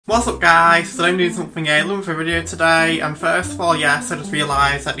What's up guys, so I'm doing something alien for a video today, and first of all, yes, I just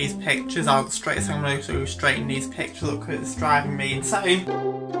realised that these pictures aren't straight, so I'm going to straighten these pictures up because it's driving me insane.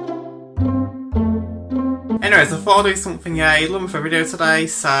 Anyways, I thought I'd do something alien for a video today,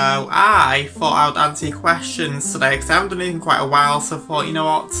 so I thought I would answer your questions today because I haven't done it in quite a while, so I thought, you know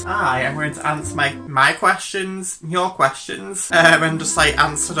what, I am going to answer my questions, your questions, and just like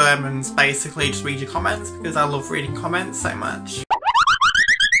answer them and basically just read your comments because I love reading comments so much.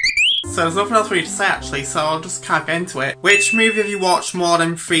 So there's nothing else for you to say actually, so I'll just kind of get into it. Which movie have you watched more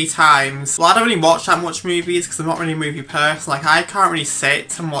than 3 times? Well, I don't really watch that much movies because I'm not really a movie person. Like, I can't really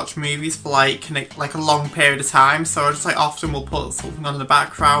sit and watch movies for like a long period of time, so I just like often will put something on in the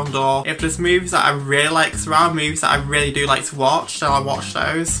background, or if there's movies that I really like, because there are movies that I really do like to watch, so I watch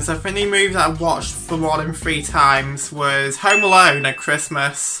those. So I think the movie that I watched for more than 3 times was Home Alone at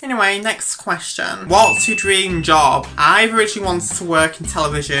Christmas. Anyway, next question. What's your dream job? I've originally wanted to work in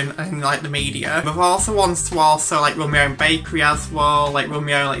television and like the media, but I've also wanted to like run my own bakery as well, like run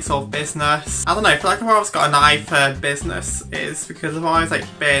my own like sort of business. I don't know, I feel like I've always got an eye for businesses because I've always like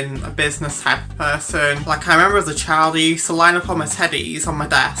been a business type of person. Like I remember as a child I used to line up all my teddies on my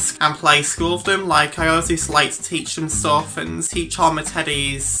desk and play school with them. Like I always used to like to teach them stuff and teach all my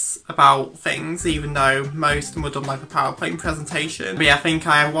teddies about things, even though most of them were done like a PowerPoint presentation. But yeah, I think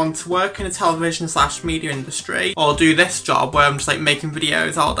I want to work in the television / media industry, or do this job where I'm just like making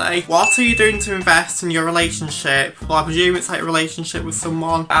videos all day. What are you doing to invest in your relationship? Well, I presume it's like a relationship with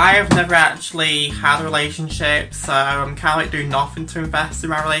someone. I have never actually had a relationship, so I'm kind of like doing nothing to invest in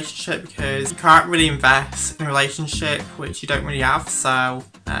my relationship because you can't really invest in a relationship which you don't really have, so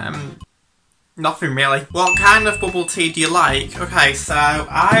nothing really. What kind of bubble tea do you like? Okay, so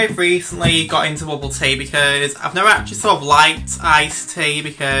I've recently got into bubble tea because I've never actually sort of liked iced tea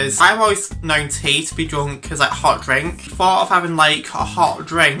because I've always known tea to be drunk as like a hot drink. Thought of having like a hot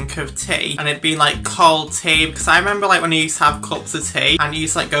drink of tea and it being like cold tea, because I remember like when I used to have cups of tea and it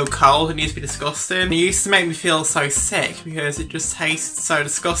used to like go cold and it used to be disgusting. It used to make me feel so sick because it just tasted so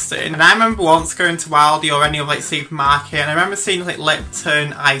disgusting. And I remember once going to Aldi or any other like supermarket and I remember seeing like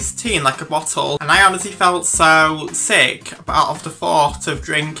Lipton iced tea in like a bottle. And I honestly felt so sick of the thought of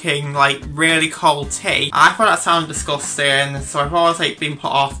drinking like really cold tea. I thought that sounded disgusting, so I've always like been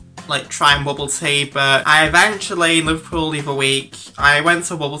put off like trying bubble tea, but I eventually, in Liverpool the other week, I went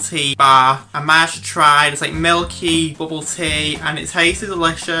to a bubble tea bar and managed to try this like milky bubble tea and it tasted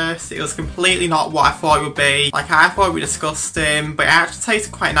delicious. It was completely not what I thought it would be. Like I thought it would be disgusting, but it actually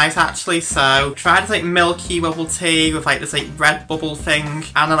tasted quite nice actually, so tried this like milky bubble tea with like this like red bubble thing,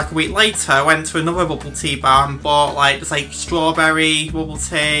 and then like a week later I went to another bubble tea bar and bought like this like strawberry bubble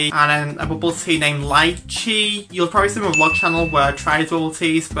tea and then a bubble tea named Lychee. You'll probably see my vlog channel where I tried bubble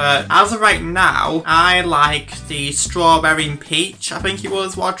teas, but as of right now, I like the strawberry and peach, I think it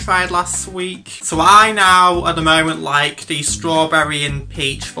was what I tried last week. So I now, at the moment, like the strawberry and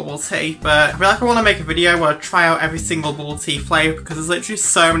peach bubble tea, but I feel like I want to make a video where I try out every single bubble tea flavour because there's literally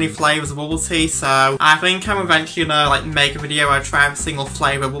so many flavours of bubble tea, so I think I'm eventually gonna like make a video where I try every single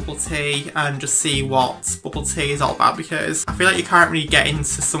flavour of bubble tea and just see what bubble tea is all about, because I feel like you can't really get into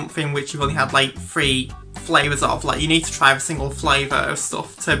something which you've only had like 3 flavours of. Like you need to try a single flavour of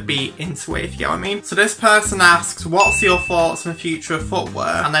stuff to be into it, if you get what I mean. So this person asks, what's your thoughts on the future of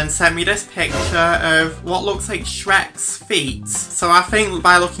footwear? And then sent me this picture of what looks like Shrek's feet. So I think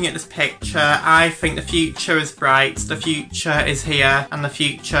by looking at this picture, I think the future is bright, the future is here, and the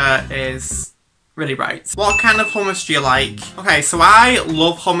future is really bright. What kind of hummus do you like? Okay, so I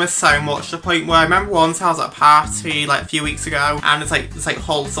love hummus so much to the point where I remember once I was at a party like a few weeks ago and it's like this like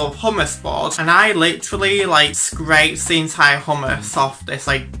whole sort of hummus board and I literally like scraped the entire hummus off this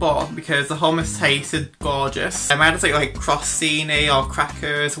like board because the hummus tasted gorgeous. I had to like crostini or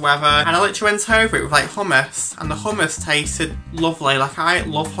crackers or whatever, and I literally went over it with like hummus and the hummus tasted lovely. Like I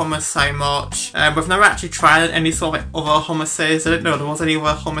love hummus so much, but I've never actually tried any sort of like other hummuses. I didn't know there was any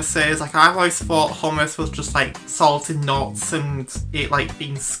other hummuses. Like I've always thought hummus was just like salted nuts and it like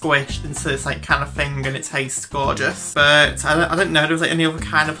being squished into this like kind of thing and it tastes gorgeous, but I didn't know there was like any other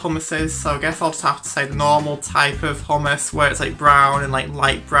kind of hummuses, so I guess I'll just have to say the normal type of hummus where it's like brown and like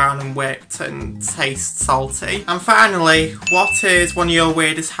light brown and whipped and tastes salty. And finally, what is one of your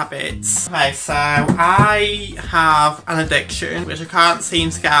weirdest habits? Okay, so I have an addiction which I can't seem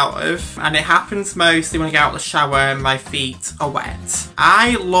to get out of, and it happens mostly when I get out of the shower and my feet are wet.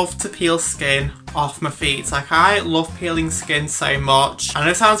 I love to peel skin off my feet. Like I love peeling skin so much. I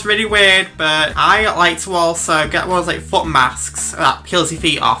know it sounds really weird, but I like to also get one of those like foot masks that peels your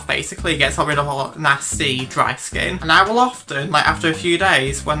feet off, basically gets rid of all nasty dry skin. And I will often, like after a few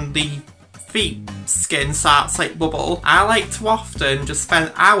days when the feet skin starts like bubble, I like to often just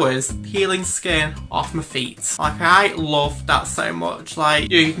spend hours peeling skin off my feet. Like, I love that so much.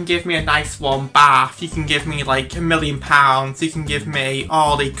 Like, you can give me a nice warm bath, you can give me like £1 million, you can give me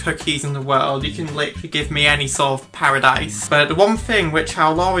all the cookies in the world, you can literally give me any sort of paradise. But the one thing which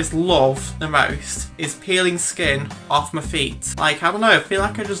I'll always love the most is peeling skin off my feet. Like, I don't know, I feel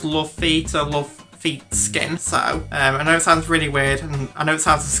like I just love feet, I love feet skin. So, I know it sounds really weird and I know it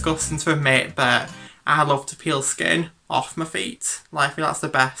sounds disgusting to admit, but I love to peel skin off my feet. Like, I feel that's the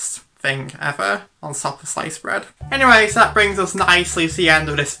best thing ever on top of sliced bread. Anyway, so that brings us nicely to the end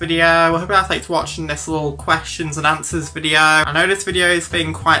of this video. I hope you guys liked watching this little questions and answers video. I know this video has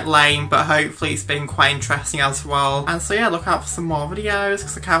been quite lame, but hopefully it's been quite interesting as well. And so yeah, look out for some more videos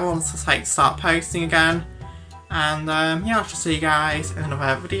because I kind of want to like start posting again. And yeah, I'll just see you guys in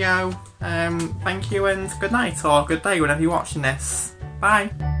another video. Thank you and good night or good day whenever you're watching this.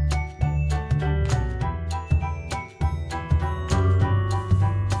 Bye!